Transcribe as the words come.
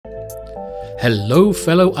Hello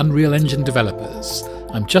fellow Unreal Engine developers.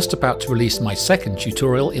 I'm just about to release my second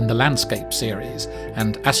tutorial in the landscape series,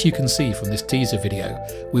 and as you can see from this teaser video,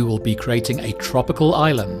 we will be creating a tropical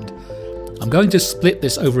island. I'm going to split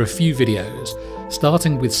this over a few videos,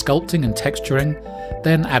 starting with sculpting and texturing,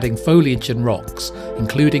 then adding foliage and rocks,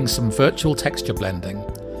 including some virtual texture blending.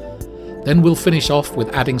 Then we'll finish off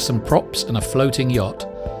with adding some props and a floating yacht.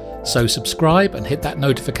 So subscribe and hit that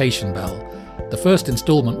notification bell. The first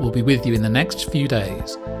instalment will be with you in the next few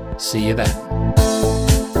days. See you then.